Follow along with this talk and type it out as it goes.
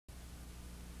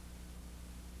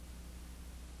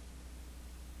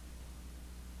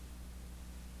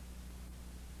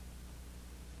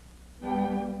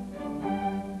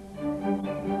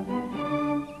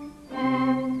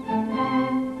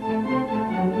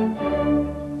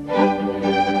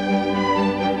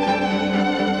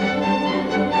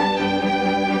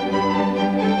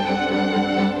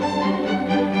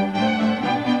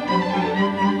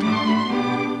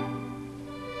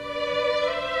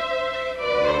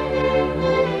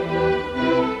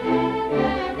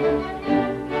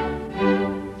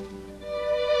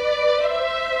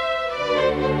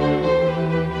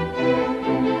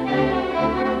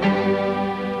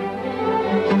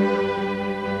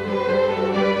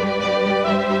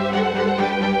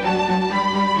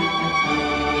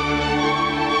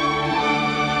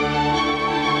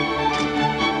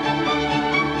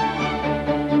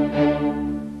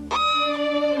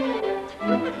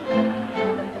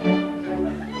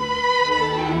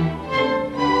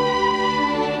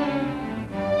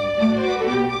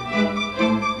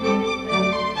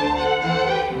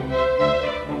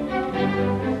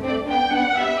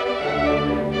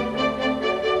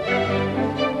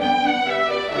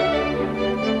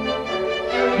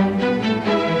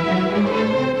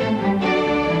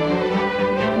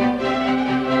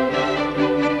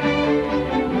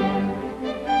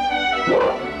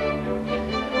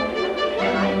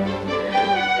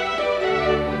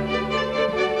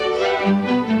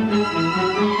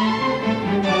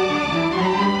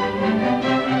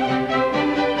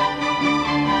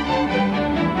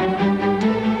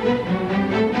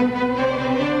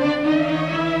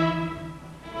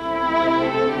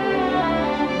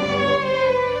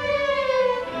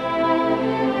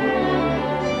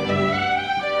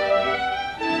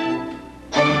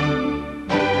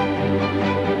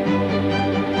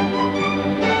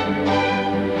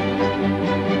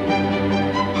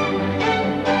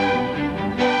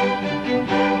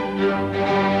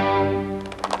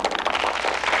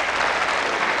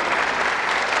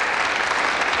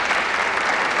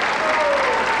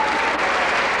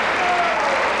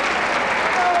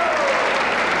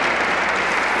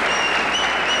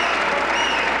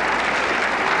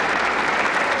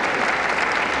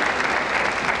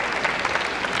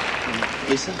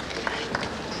Lisa?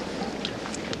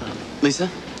 Lisa?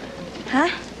 Huh?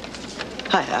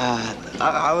 Hi,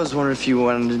 I was wondering if you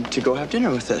wanted to go have dinner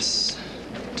with us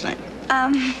tonight.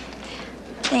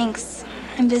 Thanks.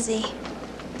 I'm busy.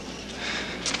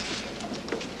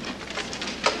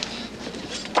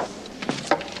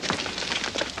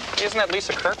 Isn't that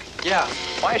Lisa Kirk? Yeah.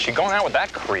 Why is she going out with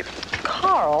that creep?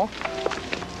 Carl?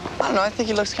 I don't know, I think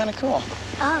he looks kind of cool.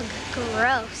 Ugh,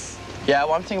 gross. Yeah,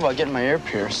 well, I'm thinking about getting my ear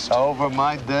pierced. Over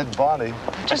my dead body.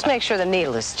 Just make sure the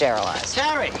needle is sterilized.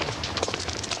 Terry!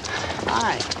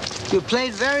 Hi. You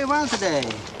played very well today.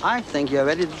 I think you're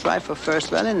ready to try for first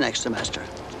violin next semester.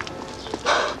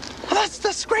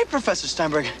 That's great, Professor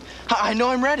Steinberg. I know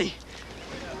I'm ready.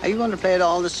 Are you going to play it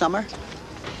all this summer?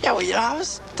 Yeah, well, I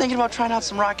was thinking about trying out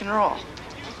some rock and roll.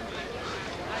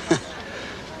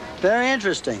 Very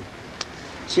interesting.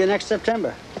 See you next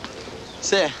September.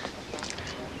 See ya.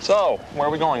 So, where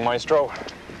are we going, Maestro?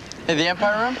 Hey, the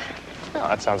Empire Room? Oh,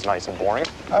 that sounds nice and boring.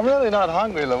 I'm really not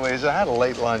hungry, Louise. I had a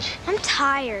late lunch. I'm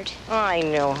tired. I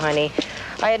know, honey.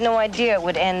 I had no idea it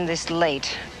would end this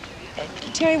late.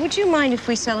 Terry, would you mind if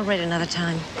we celebrate another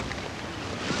time?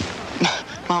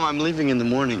 Mom, I'm leaving in the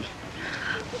morning.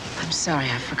 I'm sorry,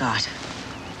 I forgot.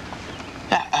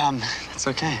 Yeah, that's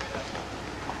okay.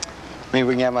 Maybe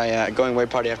we can have my going away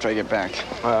party after I get back.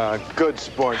 Good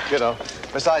sport, kiddo.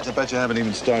 Besides, I bet you haven't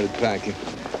even started packing.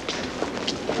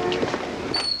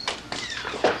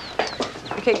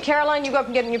 Okay, Caroline, you go up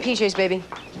and get in your PJs, baby.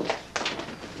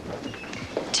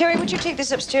 Terry, would you take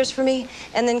this upstairs for me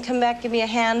and then come back, give me a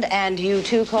hand, and you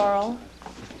too, Carl?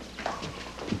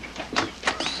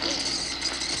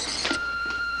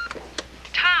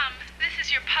 Tom, this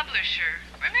is your publisher.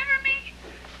 Remember me?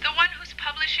 The one who's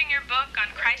publishing your book on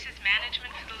crisis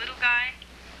management for the little guy?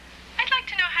 I'd like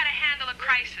to know how to handle a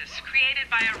crisis created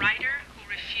by a writer who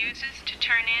refuses to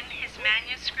turn in his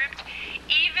manuscript,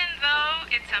 even though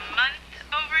it's a month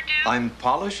overdue. I'm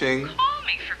polishing. Call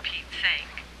me, for Pete's sake.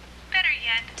 Better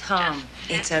yet, Tom, just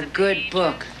it's fix a the good pages.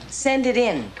 book. Send it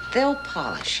in. They'll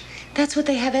polish. That's what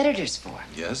they have editors for.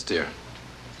 Yes, dear.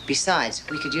 Besides,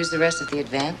 we could use the rest of the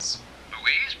advance.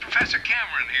 Louise, Professor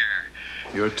Cameron here.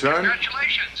 Your turn?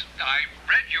 Congratulations. I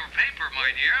read your paper, my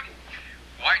dear.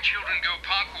 Why Children Go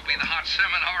Punk will be the hot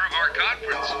seminar of our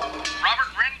conference.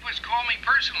 Robert Rehnquist called me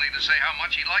personally to say how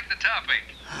much he liked the topic.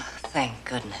 Thank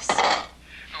goodness. Oh,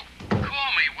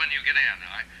 call me when you get in.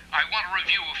 I want to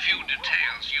review a few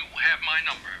details. You have my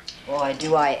number. Boy,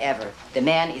 do I ever. The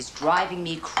man is driving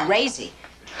me crazy.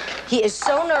 He is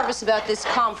so nervous about this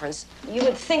conference, you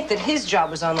would think that his job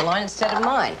was on the line instead of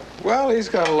mine. Well, he's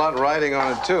got a lot riding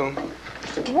on it, too.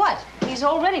 What? He's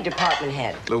already department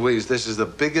head. Louise, this is the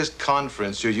biggest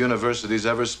conference your university's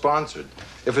ever sponsored.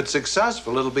 If it's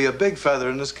successful, it'll be a big feather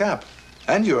in his cap.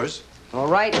 And yours. Well,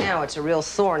 right now, it's a real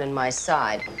thorn in my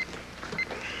side.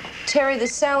 Terry, the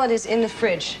salad is in the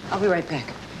fridge. I'll be right back.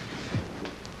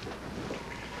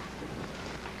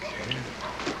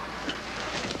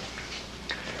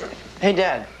 Hey,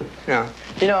 Dad. Yeah.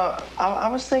 You know, I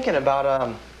was thinking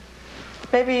about,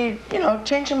 maybe,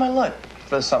 changing my look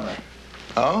for the summer.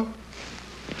 Oh?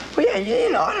 Well, yeah,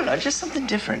 you know, I don't know, just something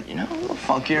different, a little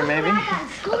funkier, maybe. I got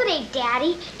school today,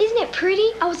 Daddy. Isn't it pretty?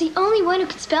 I was the only one who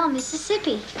could spell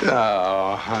Mississippi.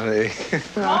 Oh, honey.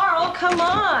 Carl, come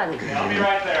on. I'll be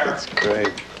right there. That's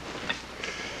great.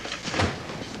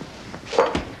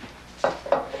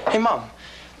 Hey, Mom.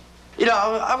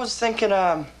 I was thinking,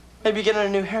 maybe getting a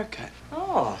new haircut.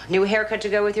 Oh, new haircut to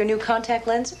go with your new contact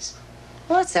lenses?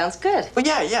 Well, that sounds good. Well,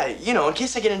 yeah, in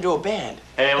case I get into a band.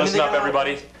 Hey, I mean, listen they up, got-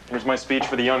 everybody. Here's my speech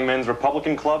for the Young Men's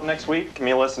Republican Club next week. Give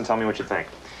me a list and tell me what you think.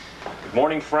 Good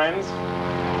morning, friends.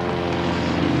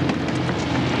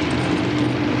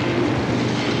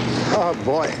 Oh,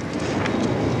 boy.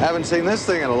 Haven't seen this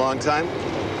thing in a long time.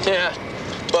 Yeah,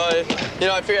 but,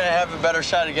 I figured I'd have a better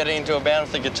shot at getting into a band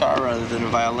with a guitar rather than a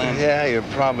violin. Yeah, you're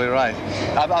probably right.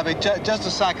 I'll be just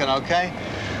a second, okay?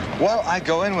 Well, I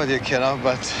go in with you, kiddo,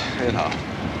 but,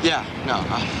 Yeah, no,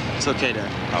 it's okay, Dad.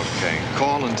 Okay.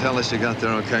 Call and tell us you got there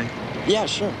okay? Yeah,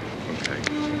 sure. Okay.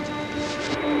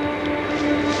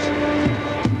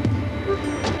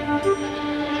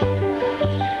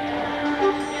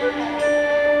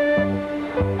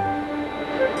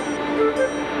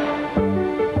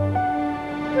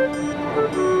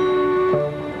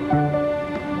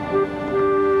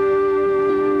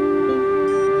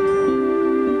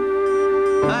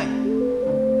 Hi.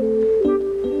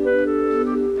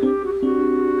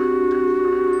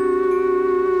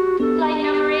 Flight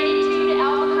number 82 to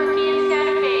Albuquerque.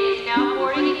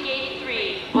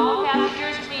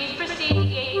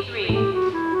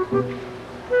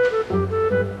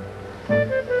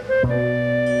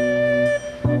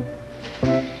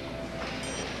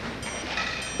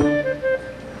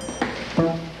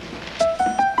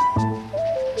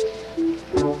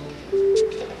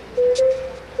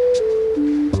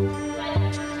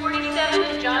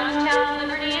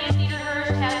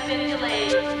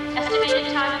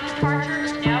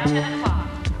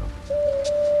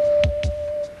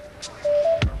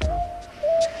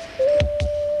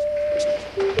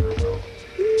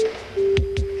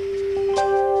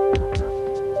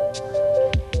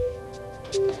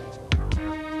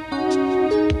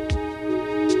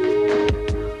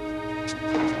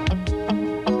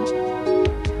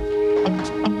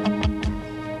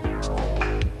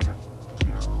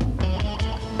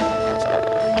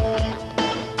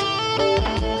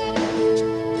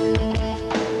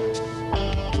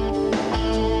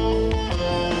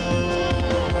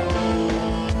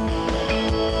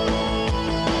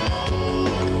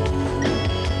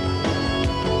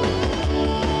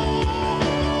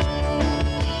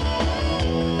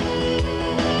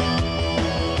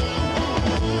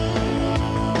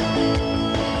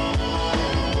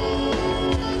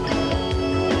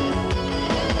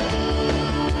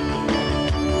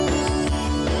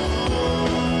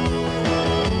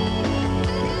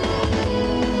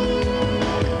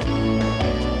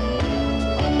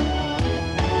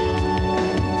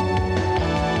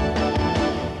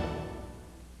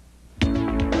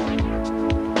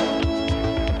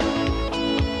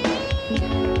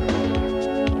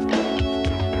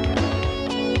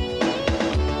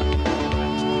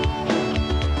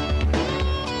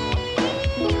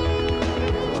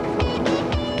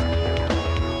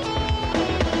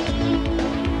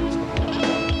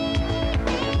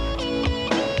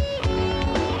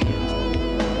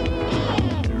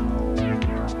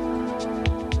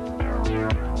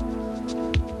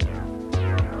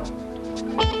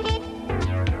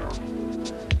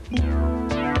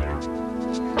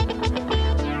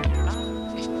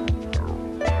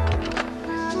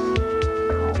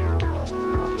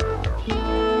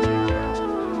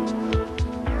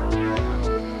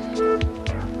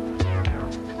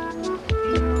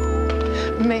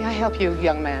 help you,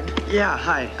 young man? Yeah,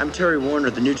 hi. I'm Terry Warner,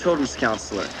 the new children's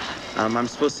counselor. I'm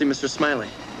supposed to see Mr. Smiley.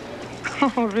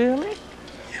 Oh, really?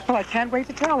 Well, I can't wait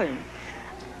to tell him.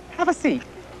 Have a seat.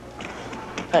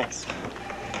 Thanks.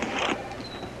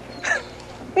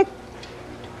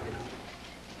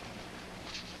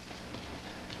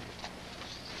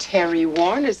 Terry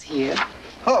Warner's here.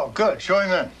 Oh, good. Show him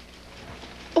in.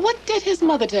 What did his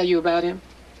mother tell you about him?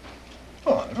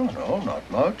 Oh, I don't know. Not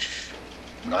much.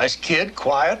 Nice kid,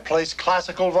 quiet, plays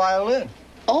classical violin.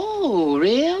 Oh,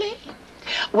 really?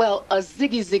 Well, a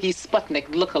Ziggy Sputnik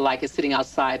lookalike is sitting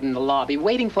outside in the lobby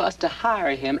waiting for us to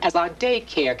hire him as our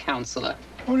daycare counselor.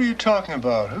 What are you talking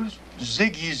about? Who's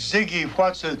Ziggy?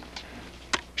 What's it?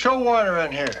 Show Warner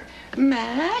in here.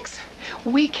 Max,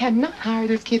 we cannot hire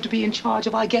this kid to be in charge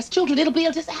of our guest children. It'll be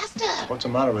a disaster. What's the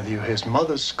matter with you? His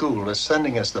mother's school is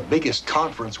sending us the biggest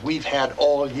conference we've had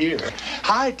all year.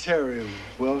 Hi, Terry.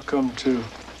 Welcome to...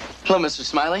 Hello, Mr.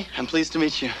 Smiley. I'm pleased to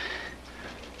meet you.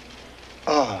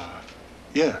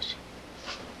 Yes.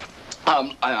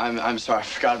 I'm sorry. I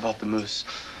forgot about the moose.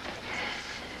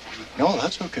 No,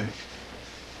 that's okay.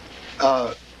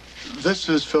 This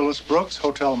is Phyllis Brooks,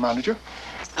 hotel manager.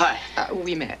 Hi.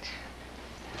 We met.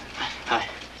 Hi.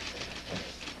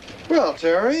 Well,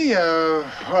 Terry,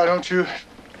 why don't you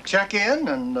check in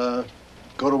and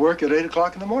go to work at 8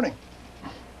 o'clock in the morning?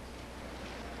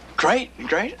 Great.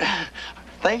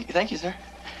 Thank you, sir.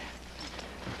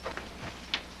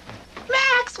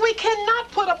 Max, we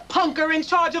cannot put a punker in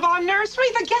charge of our nursery.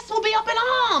 The guests will be up in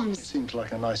arms. Seems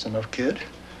like a nice enough kid.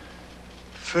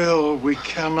 Phil, we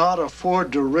cannot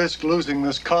afford to risk losing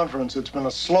this conference. It's been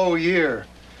a slow year.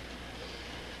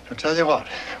 I'll tell you what,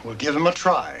 we'll give him a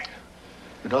try.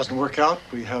 If it doesn't work out,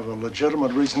 we have a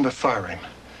legitimate reason to fire him.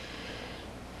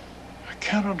 I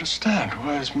can't understand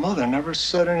why his mother never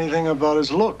said anything about his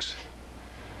looks.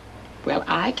 Well,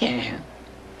 I can.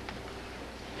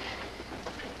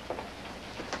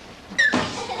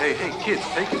 Hey, kids,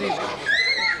 take it easy.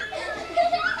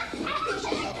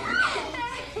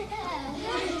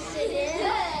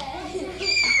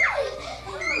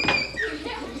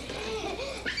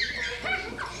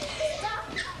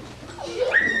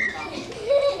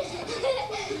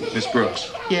 Miss Brooks.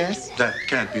 Yes? That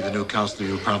can't be the new counselor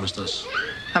you promised us.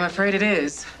 I'm afraid it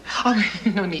is. Oh,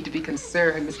 no need to be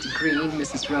concerned, Mr. Green,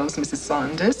 Mrs. Rose, Mrs.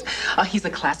 Saunders. He's a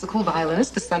classical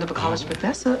violinist, the son of a college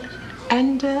professor,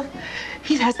 and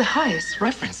he has the highest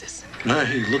references.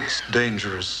 He looks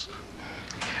dangerous.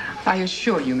 I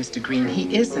assure you, Mr. Green,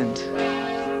 he isn't.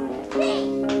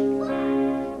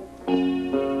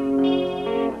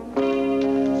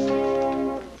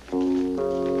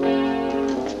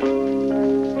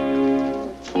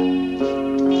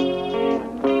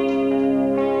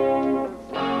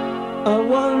 I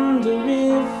wonder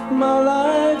if my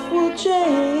life will change,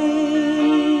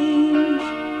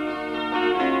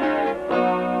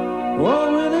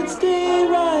 or will it stay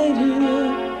right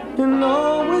here and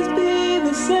always be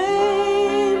the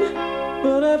same?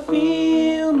 But I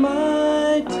feel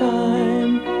my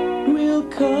time will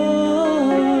come.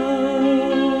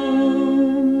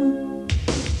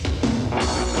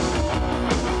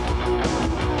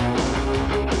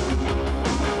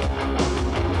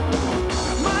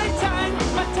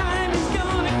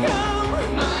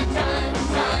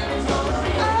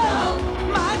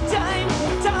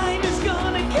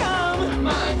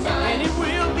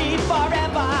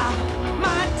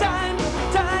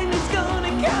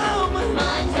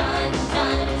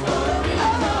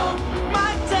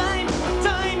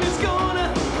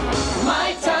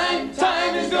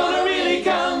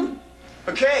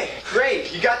 Okay,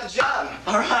 great. You got the job.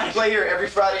 All right. Play here every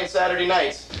Friday and Saturday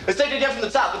nights. Let's take it again from the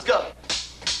top. Let's go.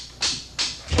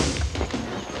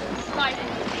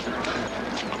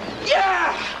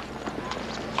 Yeah!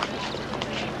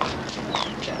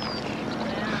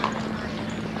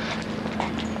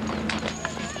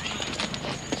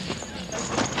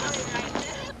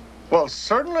 Well,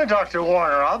 certainly, Dr.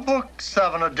 Warner. I'll book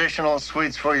 7 additional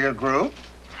suites for your group.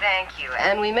 Thank you.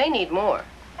 And we may need more.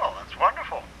 Oh, that's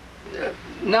wonderful.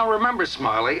 Now remember,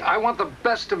 Smiley, I want the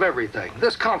best of everything.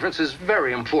 This conference is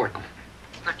very important.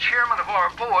 The chairman of our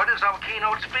board is our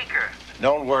keynote speaker.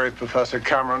 Don't worry, Professor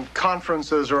Cameron.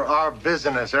 Conferences are our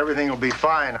business. Everything will be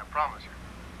fine, I promise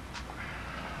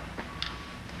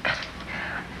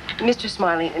you. Mr.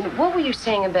 Smiley, what were you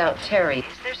saying about Terry? Is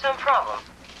there some problem?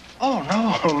 Oh,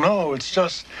 no. It's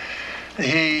just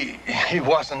he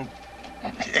wasn't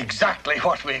exactly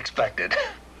what we expected.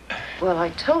 Well,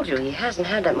 I told you he hasn't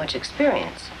had that much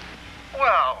experience.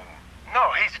 Well,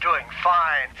 no, he's doing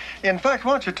fine. In fact,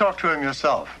 why don't you talk to him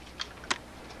yourself?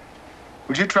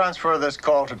 Would you transfer this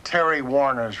call to Terry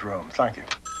Warner's room? Thank you.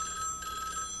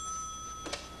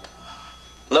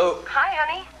 Hello. Hi,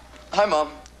 honey. Hi, Mom.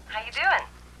 How you doing?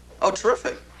 Oh,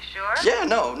 terrific. Sure? Yeah,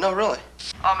 no, really.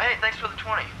 Hey, thanks for the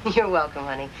 20. You're welcome,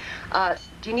 honey.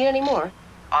 Do you need any more?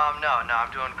 No,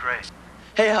 I'm doing great.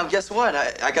 Hey, guess what?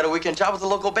 I got a weekend job with a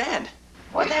local band.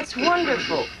 Well, that's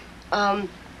wonderful.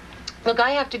 Look,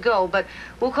 I have to go, but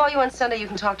we'll call you on Sunday. You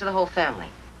can talk to the whole family.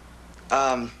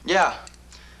 Yeah.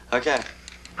 Okay.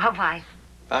 Bye-bye.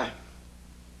 Bye.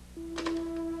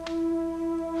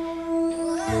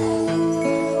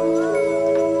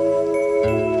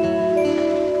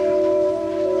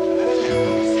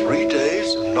 3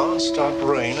 days of non-stop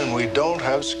rain, and we don't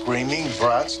have screaming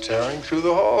brats tearing through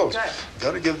the halls.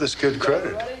 Gotta give this kid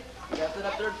credit.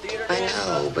 I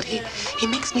know, but he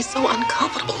makes me so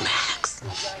uncomfortable, Max.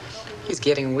 He's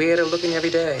getting weirder looking every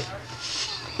day.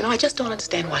 You know, I just don't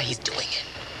understand why he's doing it.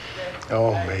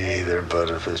 Oh, me either, but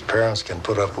if his parents can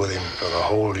put up with him for the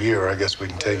whole year, I guess we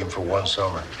can take him for one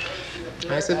summer.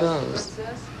 I suppose.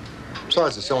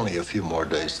 Besides, it's only a few more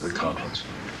days to the conference.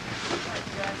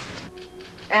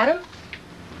 Adam?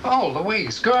 Oh,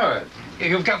 Louise, good.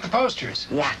 You've got the posters.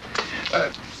 Yeah.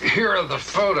 Here are the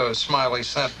photos Smiley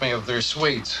sent me of their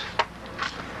suites.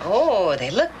 Oh, they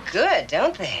look good,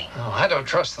 don't they? Oh, I don't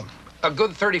trust them. A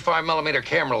good 35mm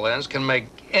camera lens can make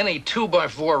any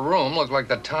 2x4 room look like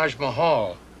the Taj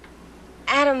Mahal.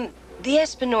 Adam, the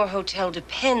Esplanade Hotel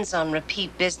depends on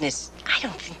repeat business. I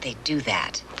don't think they do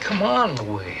that. Come on,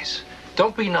 Louise.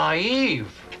 Don't be naive.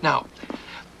 Now,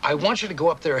 I want you to go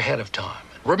up there ahead of time.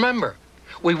 Remember,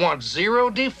 we want 0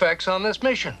 defects on this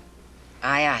mission.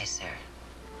 Aye, aye, sir.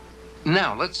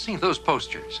 Now, let's see those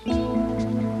posters.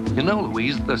 You know,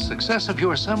 Louise, the success of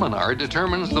your seminar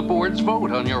determines the board's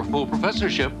vote on your full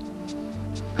professorship.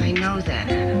 I know that,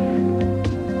 Adam.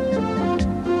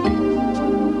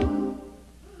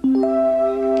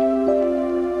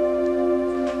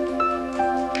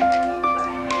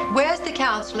 Where's the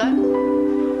counselor?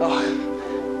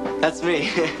 Oh, that's me.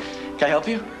 Can I help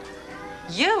you?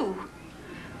 You?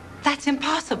 That's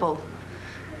impossible.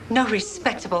 No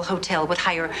respectable hotel would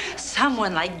hire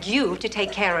someone like you to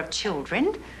take care of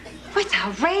children. It's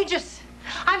outrageous.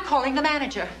 I'm calling the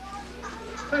manager.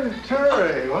 Hey,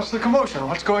 Terry, what's the commotion?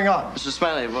 What's going on? Mr.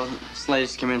 Smiley, well, this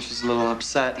lady's come in. She's a little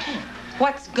upset.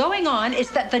 What's going on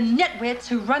is that the nitwits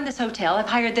who run this hotel have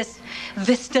hired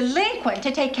this delinquent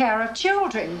to take care of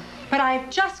children. But I've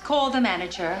just called the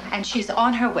manager, and she's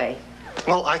on her way.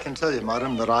 Well, I can tell you,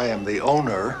 madam, that I am the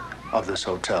owner of this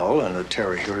hotel, and that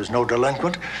Terry here is no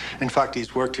delinquent. In fact,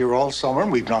 he's worked here all summer,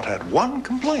 and we've not had one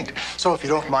complaint. So if you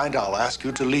don't mind, I'll ask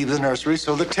you to leave the nursery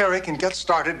so that Terry can get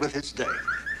started with his day.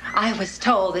 I was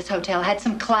told this hotel had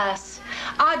some class.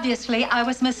 Obviously, I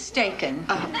was mistaken.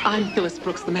 I'm Phyllis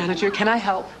Brooks, the manager. Can I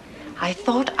help? I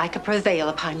thought I could prevail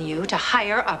upon you to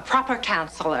hire a proper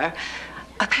counselor.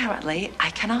 Apparently, I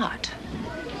cannot.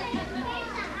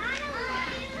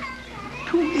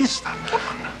 Who is that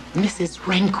woman? Mrs.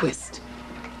 Rehnquist.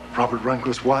 Robert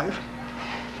Rehnquist's wife?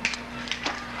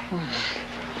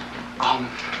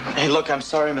 Hey, look, I'm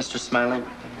sorry, Mr. Smiley.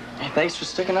 Hey, thanks for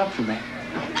sticking up for me.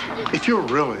 If you're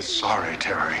really sorry,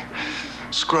 Terry,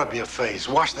 scrub your face,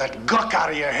 wash that gunk out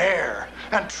of your hair,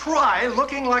 and try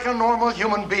looking like a normal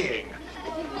human being.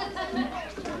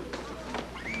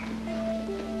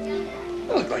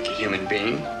 I look like a human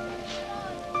being.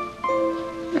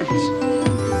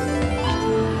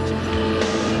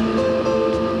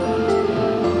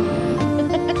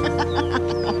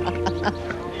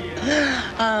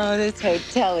 Oh, this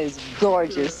hotel is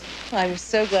gorgeous. I'm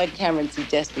so glad Cameron's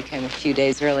desk became a few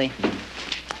days early.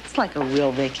 It's like a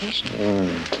real vacation.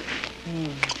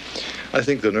 I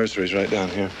think the nursery's right down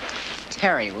here.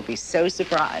 Terry will be so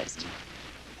surprised.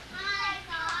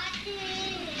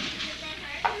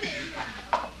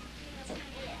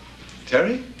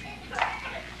 Terry?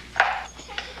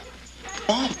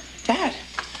 Mom, Dad.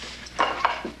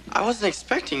 I wasn't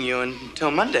expecting you until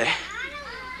Monday.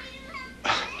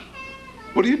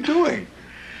 What are you doing?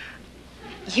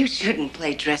 You shouldn't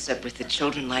play dress up with the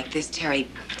children like this, Terry.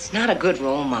 It's not a good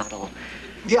role model.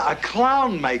 Yeah, a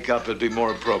clown makeup would be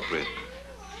more appropriate.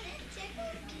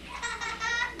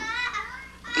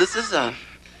 This is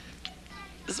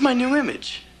my new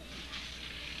image.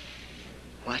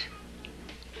 What?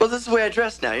 Well, this is the way I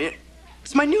dress now.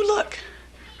 It's my new look.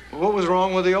 What was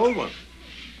wrong with the old one?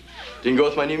 Didn't go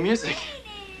with my new music.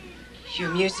 Your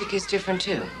music is different,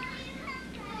 too.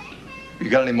 You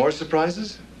got any more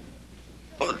surprises?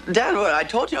 Well, Dad, what? I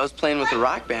told you I was playing with a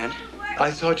rock band.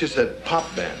 I thought you said pop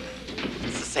band.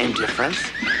 It's the same difference.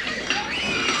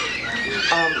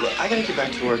 Look, I gotta get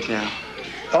back to work now.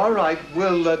 All right,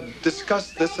 we'll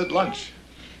discuss this at lunch.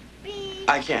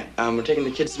 I can't. We're taking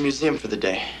the kids to the museum for the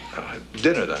day.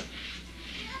 Dinner, then?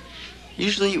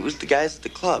 Usually it was the guys at the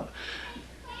club.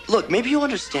 Look, maybe you'll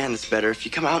understand this better if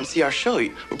you come out and see our show.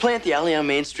 We're playing at the alley on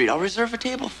Main Street. I'll reserve a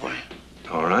table for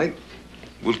you. All right.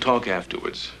 We'll talk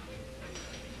afterwards.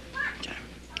 Okay.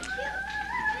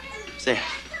 See ya.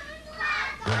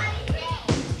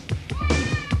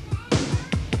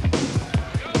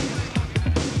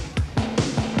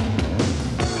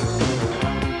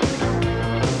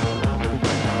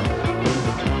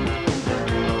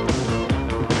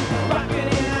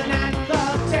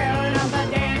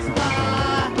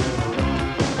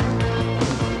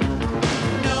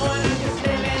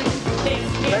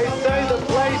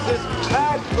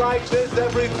 Like this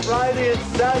every Friday and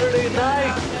Saturday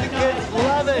night. The kids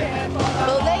love it.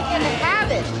 Well, they can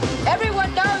have it.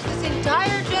 Everyone knows this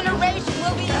entire generation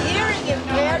will be hearing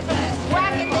impaired from this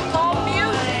racket they call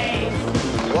music.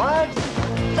 What?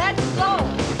 Let's go.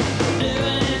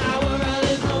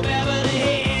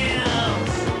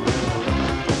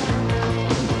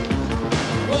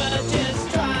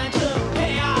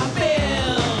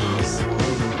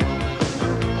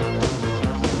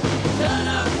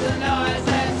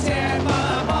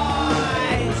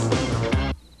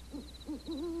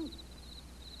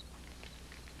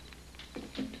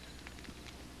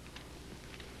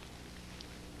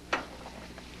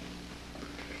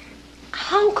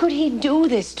 How could he do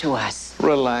this to us?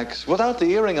 Relax. Without the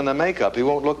earring and the makeup, he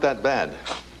won't look that bad.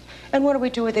 And what do we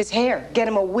do with his hair? Get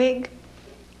him a wig?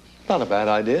 Not a bad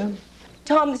idea.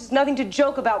 Tom, this is nothing to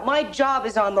joke about. My job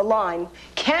is on the line.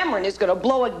 Cameron is going to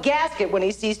blow a gasket when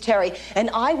he sees Terry, and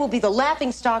I will be the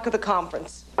laughingstock of the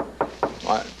conference.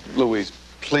 Louise,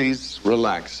 please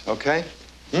relax, okay?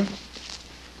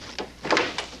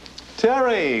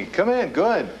 Terry, come in.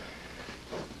 Good.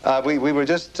 We were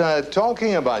just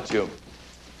talking about you.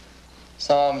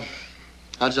 So,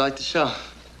 how'd you like the show?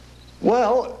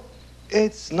 Well,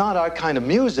 it's not our kind of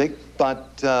music,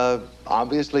 but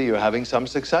obviously you're having some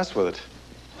success with it.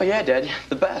 Oh, yeah, Dad.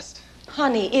 The best.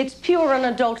 Honey, it's pure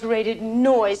unadulterated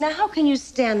noise. Now, how can you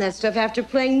stand that stuff after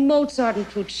playing Mozart and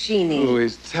Puccini?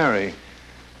 Louise, Terry,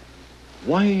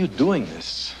 why are you doing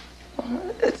this?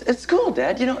 It's cool,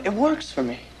 Dad. You know, it works for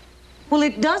me. Well,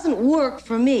 it doesn't work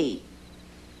for me.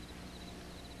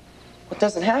 It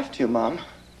doesn't have to, Mom.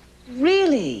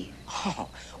 Really? Oh,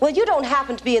 well, you don't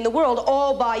happen to be in the world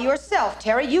all by yourself,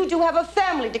 Terry. You do have a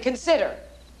family to consider.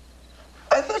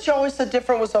 I thought you always said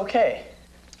different was okay.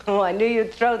 Oh, I knew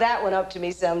you'd throw that one up to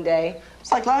me someday.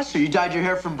 It's like last year. You dyed your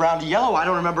hair from brown to yellow. I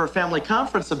don't remember a family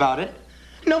conference about it.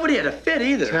 Nobody had a fit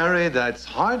either. Terry, that's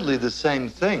hardly the same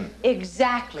thing.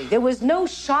 Exactly. There was no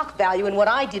shock value in what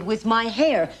I did with my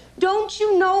hair. Don't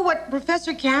you know what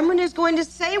Professor Cameron is going to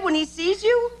say when he sees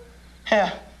you?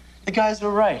 Yeah, the guys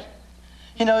were right.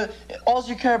 You know, all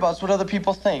you care about is what other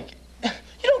people think. You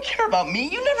don't care about me.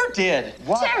 You never did.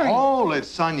 What? Terry. Hold it,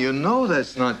 son. You know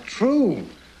that's not true.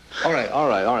 All right.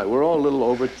 We're all a little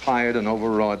overtired and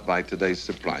overwrought by today's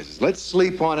surprises. Let's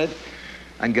sleep on it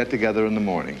and get together in the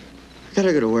morning. I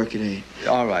gotta go to work at 8.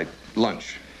 All right,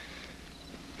 lunch.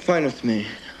 Fine with me.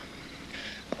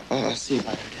 I'll see you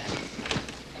later, Dad.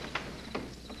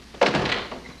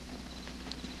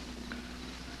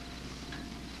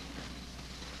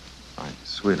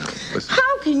 Sweetheart, listen.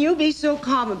 How can you be so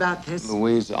calm about this?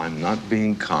 Louise, I'm not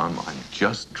being calm. I'm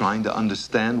just trying to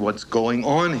understand what's going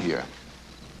on here.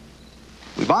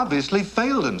 We've obviously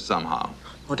failed him somehow.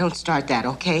 Well, don't start that,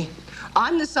 okay?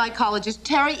 I'm the psychologist.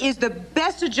 Terry is the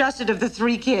best adjusted of the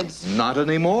 3 kids. Not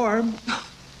anymore.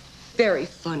 Very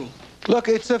funny. Look,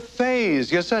 it's a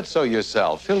phase. You said so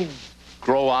yourself. He'll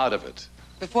grow out of it.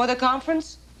 Before the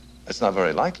conference? It's not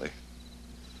very likely.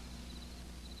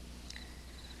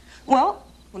 Well,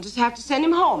 we'll just have to send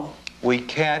him home. We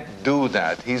can't do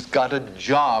that. He's got a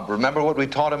job. Remember what we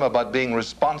taught him about being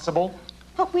responsible?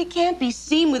 But we can't be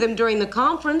seen with him during the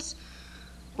conference.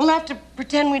 We'll have to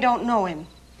pretend we don't know him.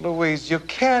 Louise, you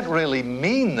can't really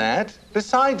mean that.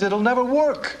 Besides, it'll never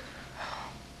work.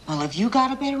 Well, have you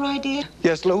got a better idea?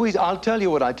 Yes, Louise, I'll tell you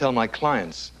what I tell my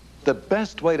clients. The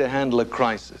best way to handle a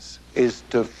crisis is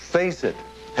to face it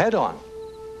head on.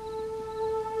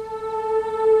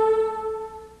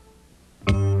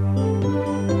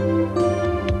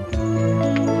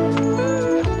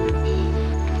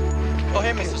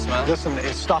 Listen,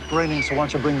 it stopped raining, so why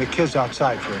don't you bring the kids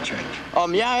outside for a change?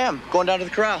 Yeah, I am. Going down to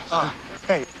the corral.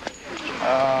 Hey,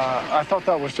 I thought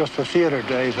that was just for theater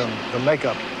days and the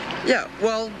makeup. Yeah,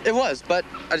 well, it was, but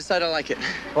I decided I like it.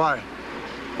 Why?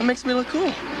 It makes me look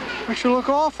cool. Makes you look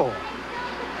awful.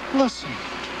 Listen,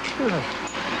 kid,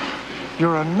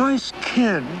 you're a nice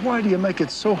kid. Why do you make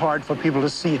it so hard for people to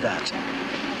see that?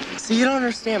 See, you don't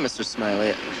understand, Mr.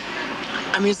 Smiley.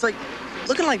 I mean, it's like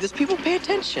looking like this, people pay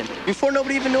attention. Before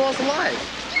nobody even knew I was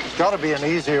alive. There's got to be an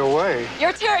easier way.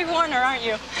 You're Terry Warner, aren't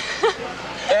you?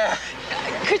 Yeah.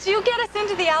 Could you get us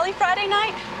into the alley Friday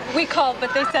night? We called,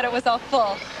 but they said it was all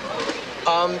full.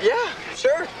 Yeah,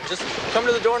 sure. Just come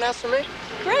to the door and ask for me.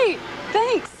 Great,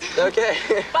 thanks. Okay.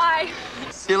 Bye.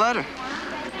 See you later.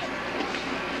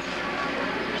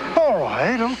 All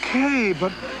right, okay,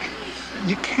 but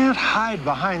you can't hide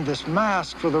behind this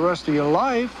mask for the rest of your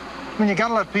life. I mean, you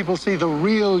gotta let people see the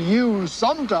real you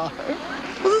sometime.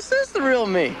 Well, this is the real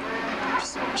me.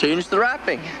 Just change the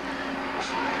wrapping.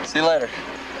 See you later.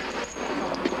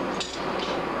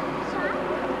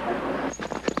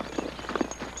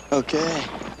 Okay.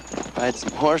 Ride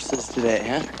some horses today,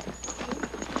 huh?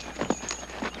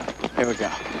 Here we go.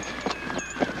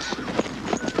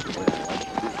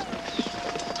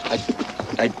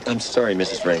 I'm sorry,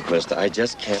 Mrs. Rehnquist. I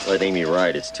just can't let Amy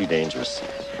ride. It's too dangerous.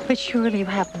 But surely you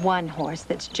have one horse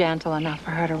that's gentle enough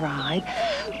for her to ride.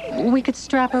 We could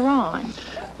strap her on.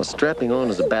 Well, strapping on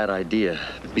is a bad idea.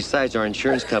 Besides, our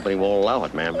insurance company won't allow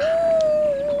it, ma'am.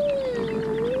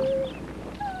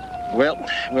 Well,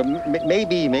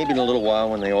 maybe in a little while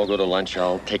when they all go to lunch,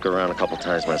 I'll take her around a couple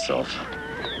times myself.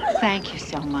 Thank you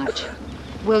so much.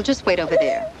 We'll just wait over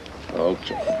there.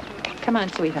 Okay. Come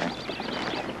on, sweetheart.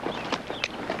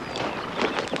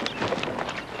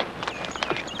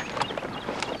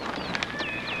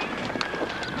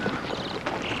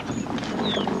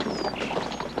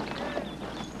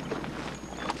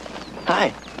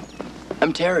 Hi,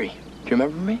 I'm Terry. Do you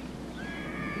remember me?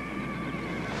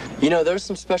 You know, there's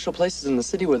some special places in the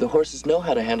city where the horses know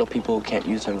how to handle people who can't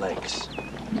use their legs.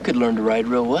 You could learn to ride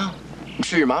real well. I'm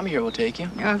sure your mommy here will take you.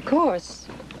 Of course.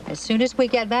 As soon as we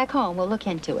get back home, we'll look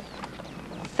into it.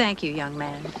 Thank you, young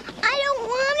man. I don't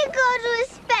want to go to a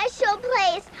special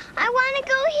place. I want to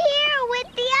go here with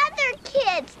the other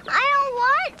kids. I don't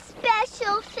want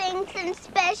special things in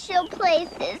special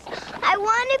places. I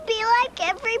want to be like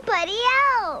everybody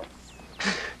else.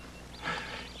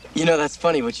 You know, that's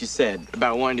funny what you said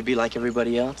about wanting to be like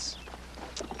everybody else.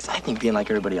 Because I think being like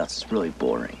everybody else is really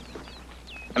boring.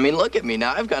 I mean, look at me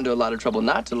now. I've gone to a lot of trouble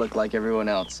not to look like everyone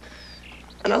else.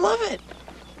 And I love it.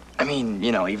 I mean,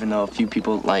 you know, even though a few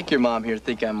people like your mom here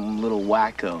think I'm a little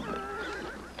wacko. But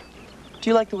do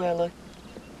you like the way I look?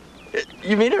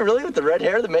 You mean it really, with the red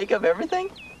hair, the makeup,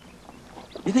 everything?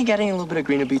 You think adding a little bit of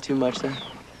green would be too much then?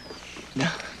 No.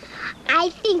 I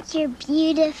think you're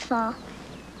beautiful.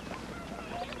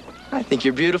 I think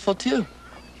you're beautiful, too.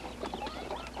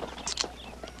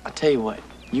 I'll tell you what.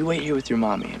 You wait here with your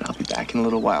mommy, and I'll be back in a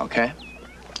little while, okay?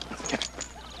 Okay.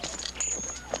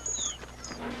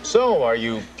 So, are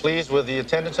you pleased with the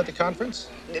attendance at the conference?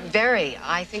 Very.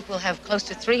 I think we'll have close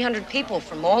to 300 people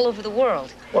from all over the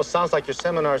world. Well, it sounds like your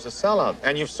seminar's a sellout,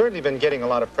 and you've certainly been getting a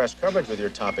lot of press coverage with your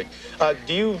topic.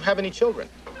 Do you have any children?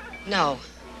 No.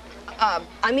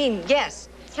 I mean, yes,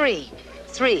 three.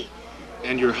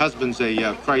 And your husband's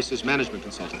a crisis management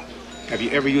consultant. Have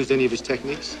you ever used any of his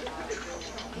techniques?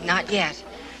 Not yet.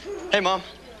 Hey, Mom.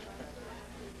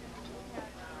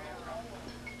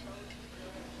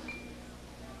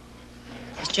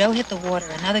 As Joe hit the water,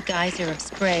 another geyser of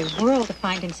spray whirled to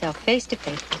find himself face to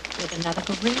face with another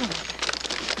gorilla.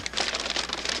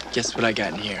 Guess what I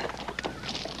got in here?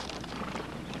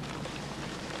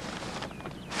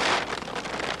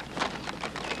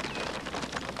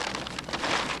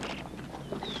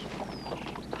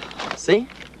 See?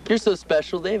 You're so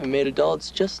special, they haven't made a doll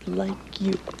that's just like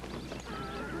you.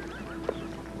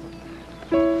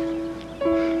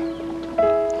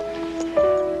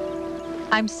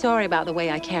 I'm sorry about the way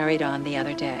I carried on the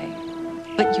other day,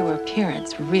 but your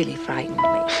appearance really frightened me.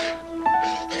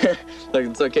 Look,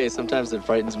 it's okay. Sometimes it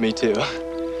frightens me, too.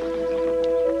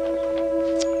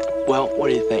 Well, what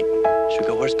do you think? Should we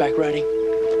go horseback riding?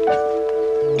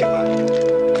 Come on.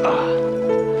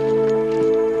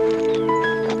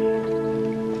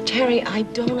 Terry, I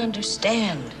don't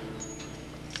understand.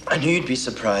 I knew you'd be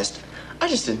surprised. I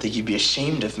just didn't think you'd be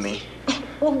ashamed of me.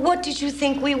 Well, what did you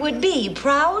think we would be?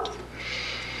 Proud?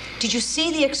 Did you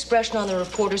see the expression on the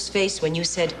reporter's face when you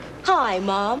said, "Hi,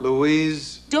 Mom"?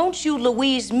 Louise. Don't you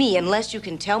Louise me unless you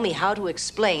can tell me how to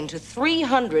explain to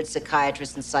 300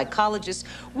 psychiatrists and psychologists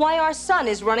why our son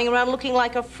is running around looking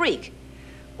like a freak,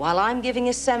 while I'm giving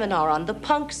a seminar on the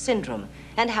punk syndrome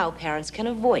and how parents can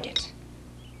avoid it.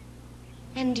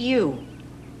 And you,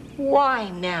 why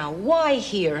now? Why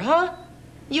here, huh?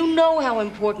 You know how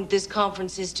important this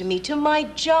conference is to me, to my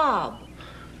job.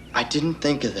 I didn't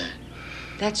think of that.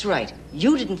 That's right.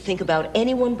 You didn't think about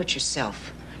anyone but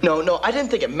yourself. No, I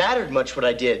didn't think it mattered much what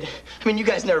I did. I mean, you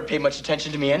guys never paid much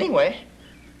attention to me anyway.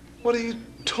 What are you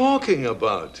talking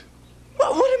about?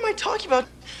 What am I talking about?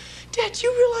 Dad, do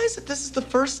you realize that this is the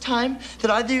first time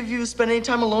that either of you have spent any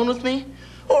time alone with me?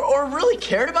 Or really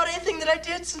cared about anything that I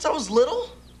did since I was little?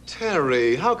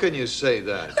 Terry, how can you say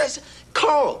that?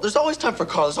 Carl, there's always time for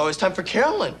Carl. There's always time for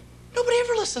Carolyn. Nobody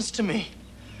ever listens to me.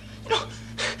 You know,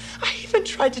 I even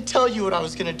tried to tell you what I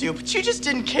was gonna do, but you just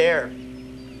didn't care.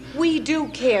 We do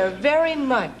care very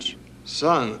much.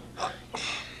 Son,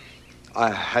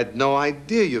 I had no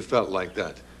idea you felt like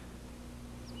that.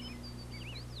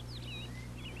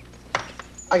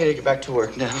 I gotta get back to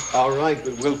work now. All right,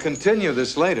 but we'll continue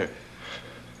this later.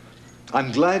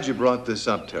 I'm glad you brought this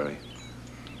up, Terry.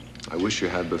 I wish you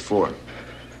had before.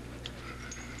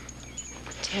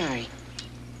 Terry,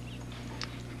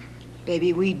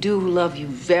 baby, we do love you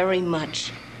very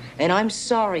much. And I'm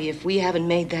sorry if we haven't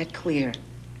made that clear.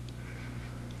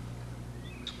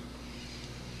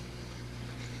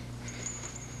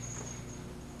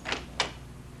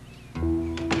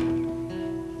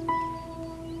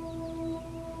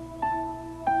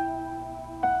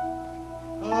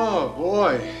 Oh,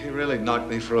 boy, he really knocked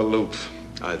me for a loop.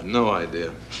 I had no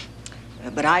idea.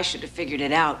 But I should have figured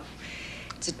it out.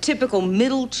 It's a typical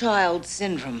middle child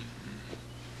syndrome.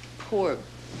 Poor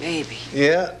baby.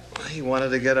 Yeah, he wanted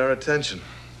to get our attention.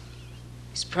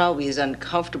 He's probably as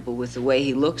uncomfortable with the way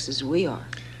he looks as we are.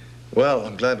 Well,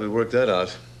 I'm glad we worked that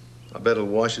out. I bet he'll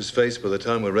wash his face by the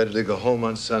time we're ready to go home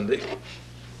on Sunday.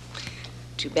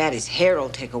 Too bad his hair will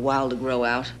take a while to grow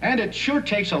out. And it sure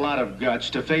takes a lot of guts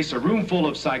to face a room full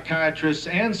of psychiatrists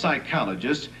and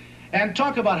psychologists and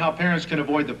talk about how parents can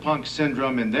avoid the punk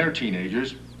syndrome in their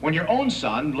teenagers when your own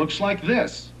son looks like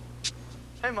this.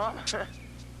 Hey, Mom.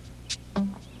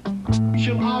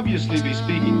 She'll obviously be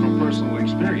speaking from personal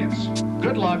experience.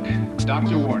 Good luck,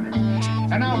 Dr. Warner.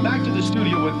 And now back to the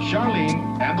studio with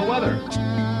Charlene and the weather.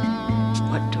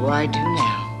 What do I do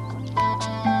now?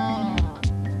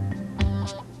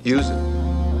 Use it.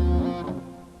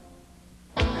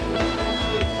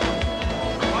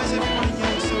 Why is everybody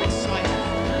getting so excited?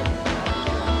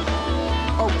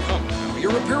 Oh, come now.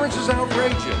 Your appearance is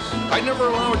outrageous. I'd never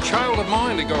allow a child of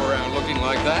mine to go around looking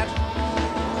like that.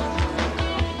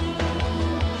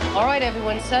 All right,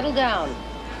 everyone, settle down.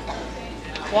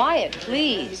 Quiet,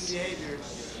 please.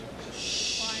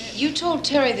 You told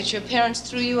Terry that your parents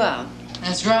threw you out.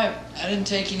 That's right. I didn't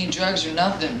take any drugs or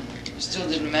nothing. It still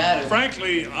didn't matter.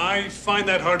 Frankly, I find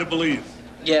that hard to believe.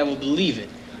 Yeah, well, believe it.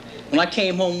 When I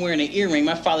came home wearing an earring,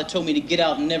 my father told me to get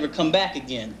out and never come back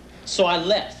again. So I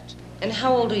left. And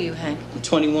how old are you, Hank? I'm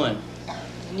 21.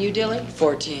 And you, Dilly?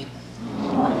 14.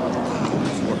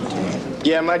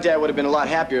 Yeah, my dad would have been a lot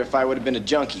happier if I would have been a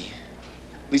junkie.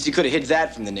 At least he could have hid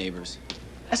that from the neighbors.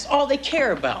 That's all they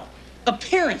care about.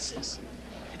 Appearances.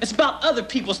 It's about other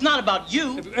people. It's not about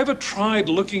you. Have you ever tried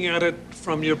looking at it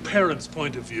from your parents'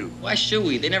 point of view? Why should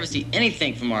we? They never see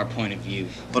anything from our point of view.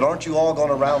 But aren't you all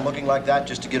going around looking like that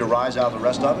just to get a rise out of the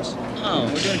rest of us? No,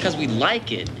 we're doing it because we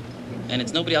like it. And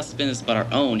it's nobody else's business but our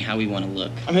own how we want to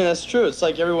look. I mean, that's true. It's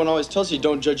like everyone always tells you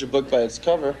don't judge a book by its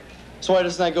cover. So why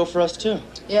doesn't that go for us, too?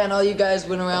 Yeah, and all you guys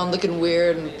went around looking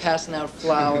weird and passing out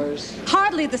flowers.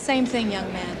 Hardly the same thing,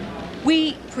 young man.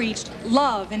 We preached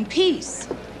love and peace.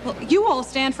 Well, you all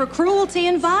stand for cruelty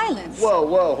and violence.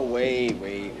 Whoa, wait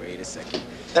a second.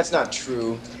 That's not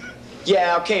true.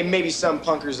 Yeah, okay, maybe some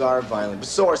punkers are violent, but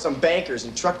so are some bankers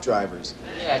and truck drivers.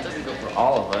 Yeah, it doesn't go for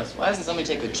all of us. Why doesn't somebody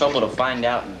take the trouble to find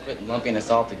out and quit lumping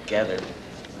us all together?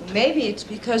 Maybe it's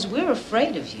because we're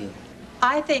afraid of you.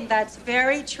 I think that's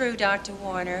very true, Dr.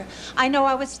 Warner. I know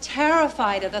I was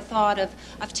terrified of the thought of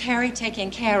Terry taking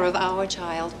care of our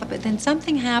child, but then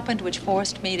something happened which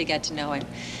forced me to get to know him,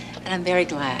 and I'm very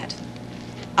glad.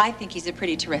 I think he's a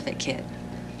pretty terrific kid.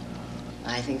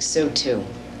 I think so, too.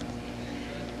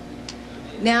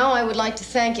 Now, I would like to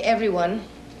thank everyone,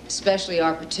 especially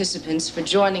our participants, for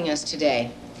joining us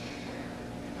today.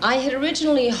 I had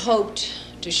originally hoped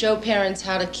to show parents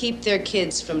how to keep their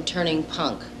kids from turning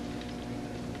punk.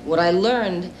 What I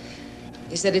learned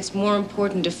is that it's more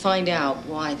important to find out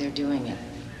why they're doing it.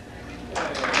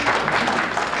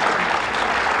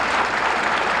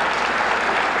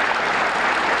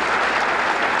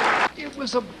 It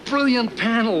was a brilliant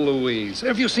panel, Louise.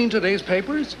 Have you seen today's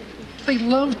papers? They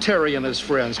love Terry and his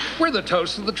friends. We're the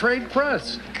toast of the trade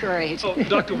press. Great. Oh,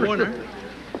 Dr. Warner,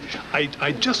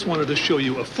 I just wanted to show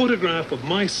you a photograph of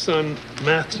my son,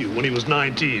 Matthew, when he was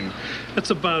 19. That's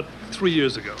about 3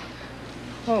 years ago.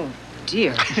 Oh,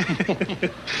 dear.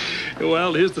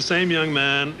 Well, here's the same young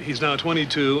man. He's now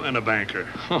 22 and a banker.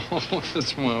 Oh,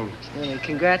 that's marvelous.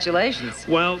 Congratulations.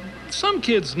 Well, some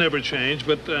kids never change,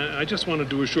 but I just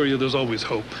wanted to assure you there's always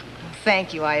hope.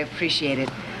 Thank you. I appreciate it.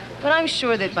 But I'm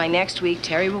sure that by next week,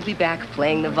 Terry will be back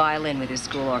playing the violin with his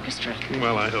school orchestra.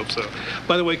 Well, I hope so.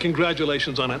 By the way,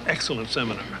 congratulations on an excellent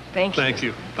seminar. Thank you. Thank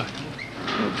you. Bye.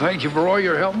 Well, thank you for all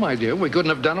your help, my dear. We couldn't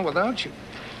have done it without you.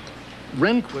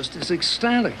 Rehnquist is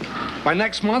ecstatic. By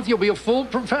next month, you'll be a full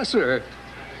professor.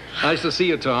 Nice to see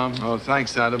you, Tom. Oh,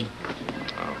 thanks, Adam.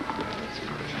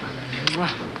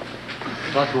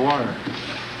 Dr. Warner,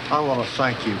 I want to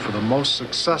thank you for the most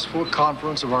successful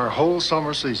conference of our whole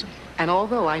summer season. And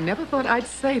although I never thought I'd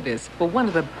say this, for one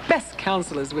of the best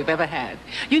counselors we've ever had.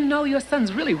 You know your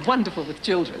son's really wonderful with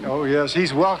children. Oh, yes,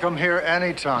 he's welcome here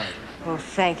anytime. Oh,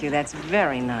 thank you. That's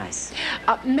very nice.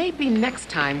 Maybe next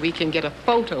time we can get a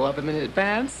photo of him in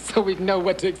advance so we know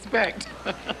what to expect.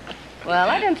 Well,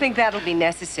 I don't think that'll be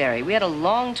necessary. We had a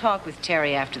long talk with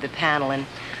Terry after the panel, and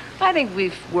I think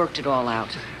we've worked it all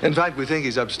out. In fact, we think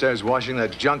he's upstairs washing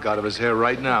that junk out of his hair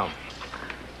right now.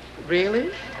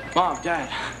 Really? Mom, Dad.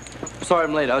 Sorry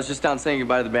I'm late. I was just down saying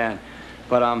goodbye to the band.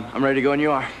 But I'm ready to go, and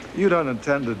you are. You don't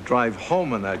intend to drive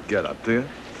home in that getup, do you?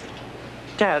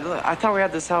 Dad, look, I thought we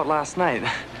had this out last night.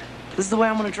 This is the way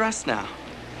I'm gonna dress now.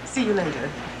 See you later.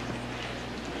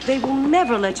 They will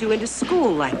never let you into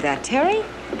school like that, Terry.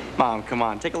 Mom, come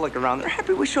on, take a look around. They're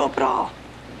happy we show up at all.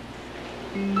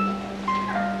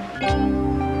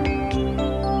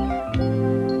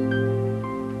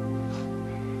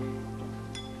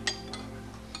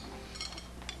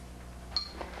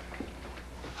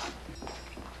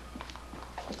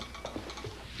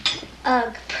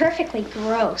 Ugh, perfectly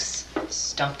gross.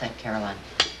 Stop that, Caroline.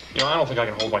 You know, I don't think I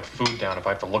can hold my food down if I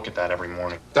have to look at that every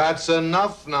morning. That's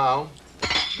enough now.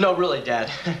 No, really, Dad.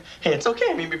 Hey, it's okay.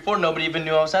 I mean, before nobody even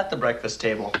knew I was at the breakfast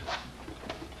table.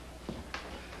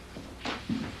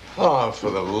 Oh, for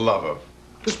the love of...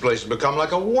 This place has become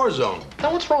like a war zone.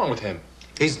 Now, what's wrong with him?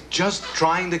 He's just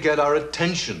trying to get our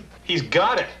attention. He's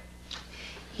got it.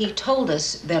 He told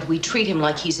us that we treat him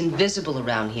like he's invisible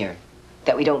around here.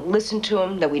 That we don't listen to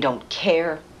him, that we don't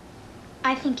care.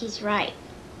 I think he's right.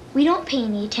 We don't pay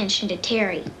any attention to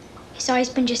Terry. He's always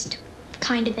been just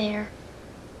kind of there.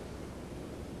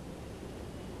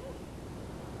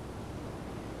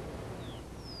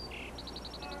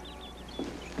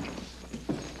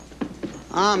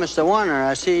 Ah, Mr. Warner,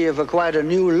 I see you've acquired a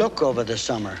new look over the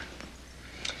summer.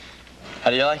 How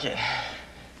do you like it?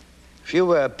 If you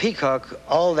were a peacock,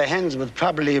 all the hens would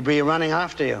probably be running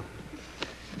after you.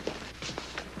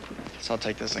 So I'll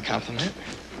take this as a compliment.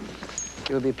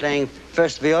 You'll be playing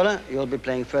first viola, you'll be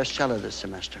playing first cello this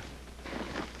semester.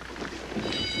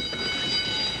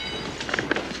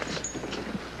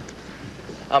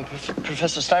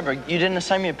 Professor Steinberg, you didn't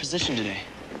assign me a position today.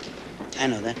 I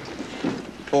know that.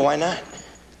 Well, why not?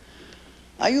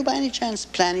 Are you by any chance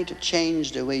planning to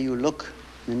change the way you look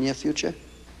in the near future?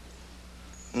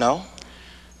 No.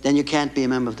 Then you can't be a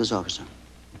member of this orchestra.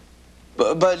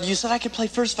 But you said I could play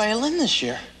first violin this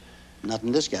year. Not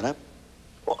in this getup.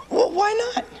 Well,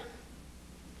 why not?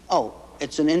 Oh,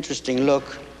 it's an interesting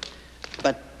look,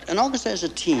 but an orchestra is a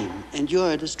team, and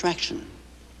you're a distraction.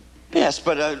 Yes,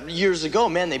 but years ago,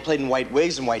 man, they played in white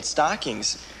wigs and white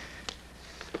stockings.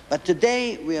 But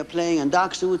today, we are playing in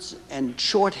dark suits and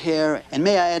short hair, and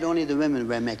may I add, only the women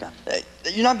wear makeup.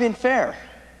 You're not being fair.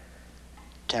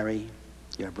 Terry,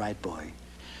 you're a bright boy.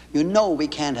 You know we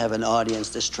can't have an audience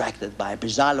distracted by a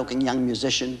bizarre-looking young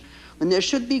musician when they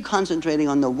should be concentrating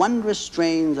on the wondrous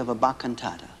strains of a Bach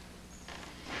cantata.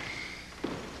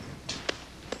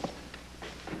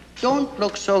 Don't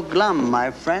look so glum, my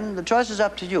friend. The choice is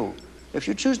up to you. If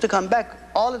you choose to come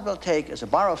back, all it will take is a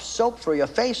bar of soap for your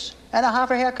face and a half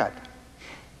a haircut.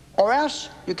 Or else,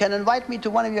 you can invite me to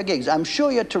one of your gigs. I'm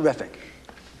sure you're terrific.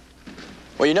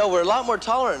 Well, you know, we're a lot more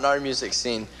tolerant in our music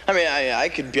scene. I mean, I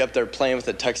could be up there playing with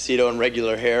a tuxedo and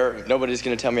regular hair. Nobody's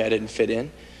going to tell me I didn't fit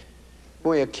in.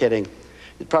 Boy, you're kidding.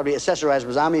 You'd probably accessorize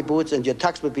with army boots, and your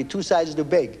tux would be 2 sizes too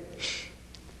big.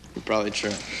 Probably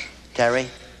true. Terry,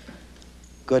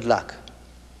 good luck,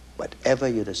 whatever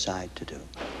you decide to do.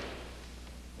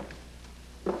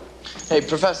 Hey,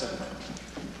 Professor.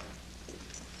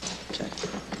 Okay.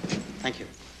 Thank you.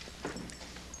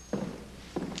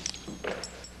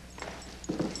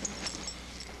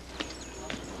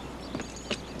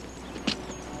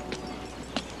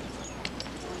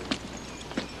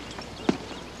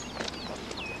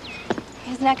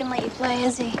 He's not gonna let you play,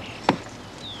 is he?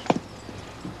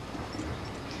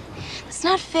 It's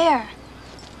not fair.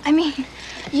 I mean,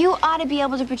 you ought to be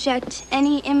able to project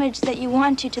any image that you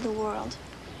want to the world.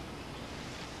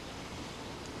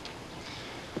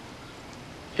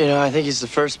 You know, I think he's the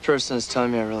first person that's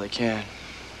telling me I really can.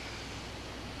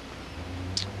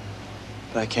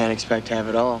 But I can't expect to have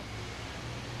it all.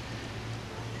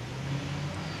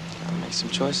 Gotta make make some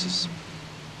choices.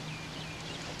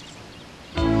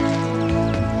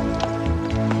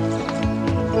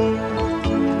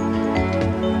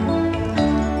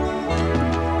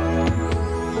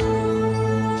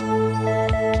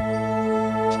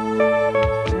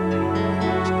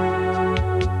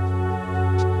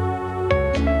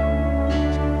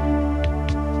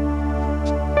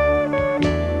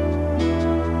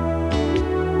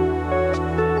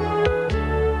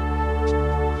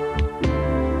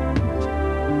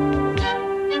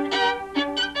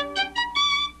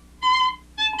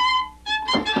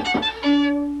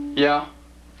 Yeah?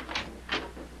 Can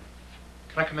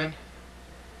I come in?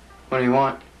 What do you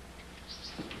want?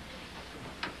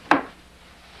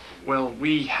 Well,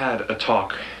 we had a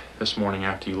talk this morning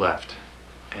after you left.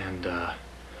 And,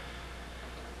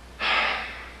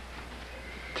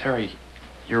 Terry,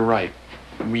 you're right.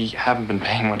 We haven't been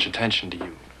paying much attention to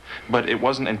you. But it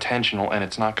wasn't intentional, and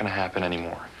it's not gonna happen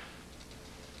anymore.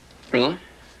 Really?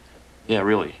 Yeah,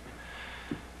 really.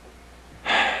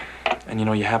 And you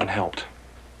know, you haven't helped.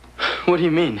 What do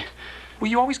you mean? Well,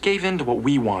 you always gave in to what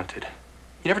we wanted.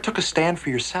 You never took a stand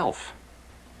for yourself.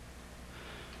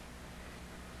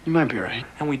 You might be right.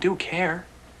 And we do care.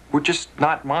 We're just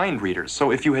not mind readers.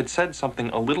 So if you had said something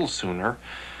a little sooner,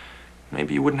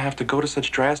 maybe you wouldn't have to go to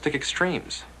such drastic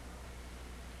extremes.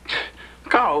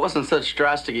 Carl, it wasn't such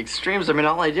drastic extremes. I mean,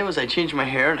 all I did was I changed my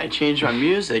hair and I changed my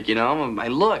music, you know, my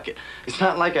look. It's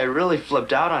not like I really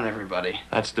flipped out on everybody.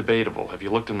 That's debatable. Have you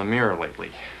looked in the mirror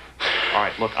lately? All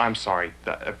right, look, I'm sorry.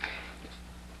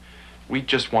 We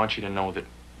just want you to know that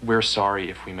we're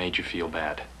sorry if we made you feel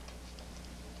bad.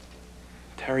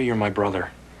 Terry, you're my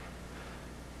brother.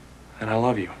 And I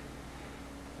love you.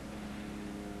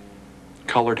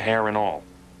 Colored hair and all.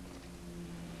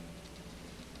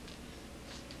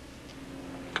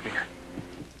 Come here.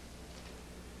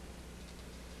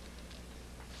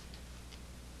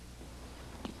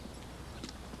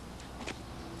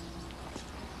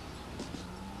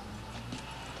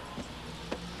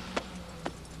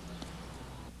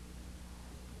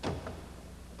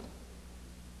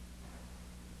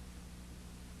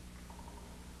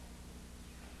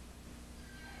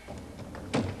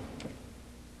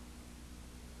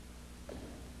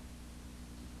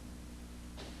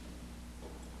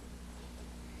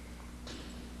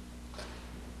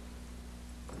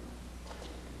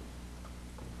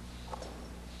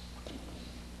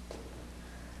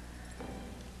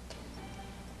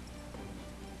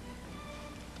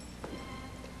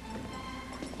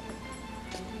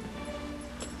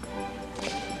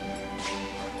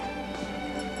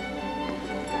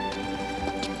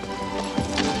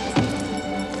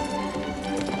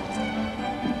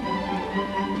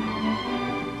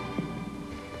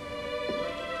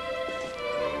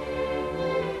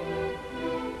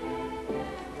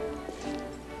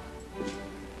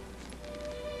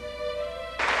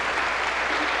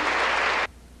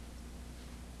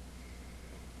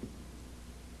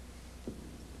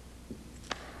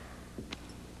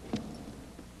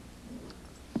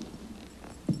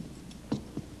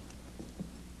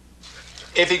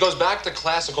 If he goes back to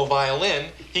classical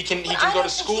violin, he can go to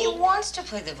school. He wants to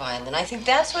play the violin. I think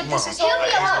that's what this is He'll all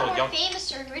be a about. lot more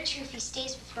famous or richer if he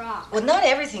stays with Rock. Well, not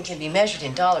everything can be measured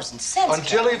in dollars and cents.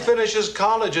 Until he finishes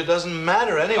college, it doesn't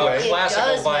matter anyway.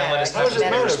 Classical violinist. How does it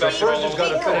matter? But first he's got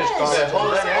to finish college.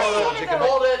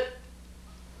 Hold it.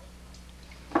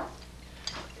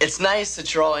 It's nice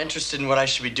that you're all interested in what I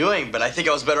should be doing, but I think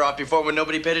I was better off before when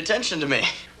nobody paid attention to me.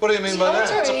 What do you mean by that?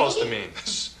 What's What's it supposed to mean?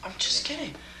 I'm just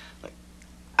kidding. Look,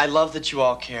 I love that you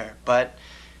all care, but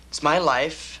it's my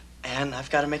life, and I've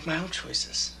got to make my own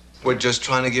choices. We're just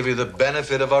trying to give you the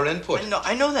benefit of our input.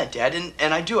 I know that, Dad,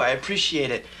 and I do. I appreciate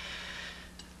it.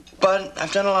 But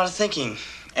I've done a lot of thinking,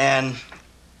 and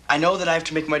I know that I have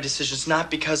to make my decisions not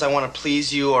because I want to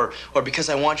please you or because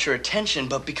I want your attention,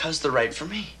 but because they're right for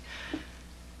me.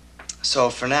 So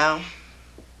for now,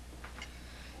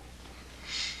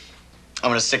 I'm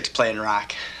going to stick to playing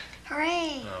rock.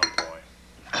 Hooray. Oh, boy.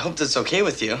 I hope that's okay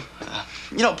with you.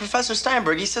 You know, Professor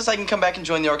Steinberg, he says I can come back and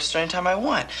join the orchestra anytime I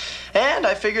want. And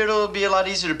I figure it'll be a lot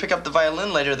easier to pick up the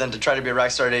violin later than to try to be a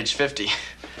rock star at age 50.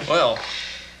 Well,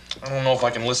 I don't know if I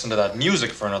can listen to that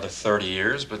music for another 30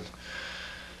 years, but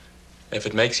if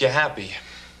it makes you happy.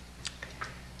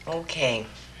 Okay.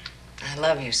 I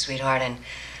love you, sweetheart, and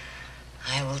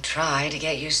I will try to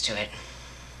get used to it.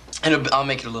 And I'll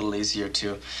make it a little easier,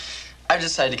 too. I've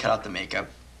decided to cut out the makeup.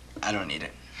 I don't need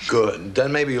it. Good.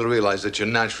 Then maybe you'll realize that your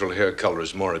natural hair color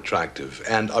is more attractive,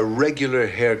 and a regular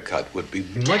haircut would be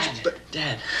much better.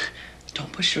 Dad,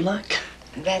 don't push your luck.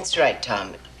 That's right,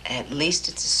 Tom. At least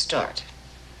it's a start.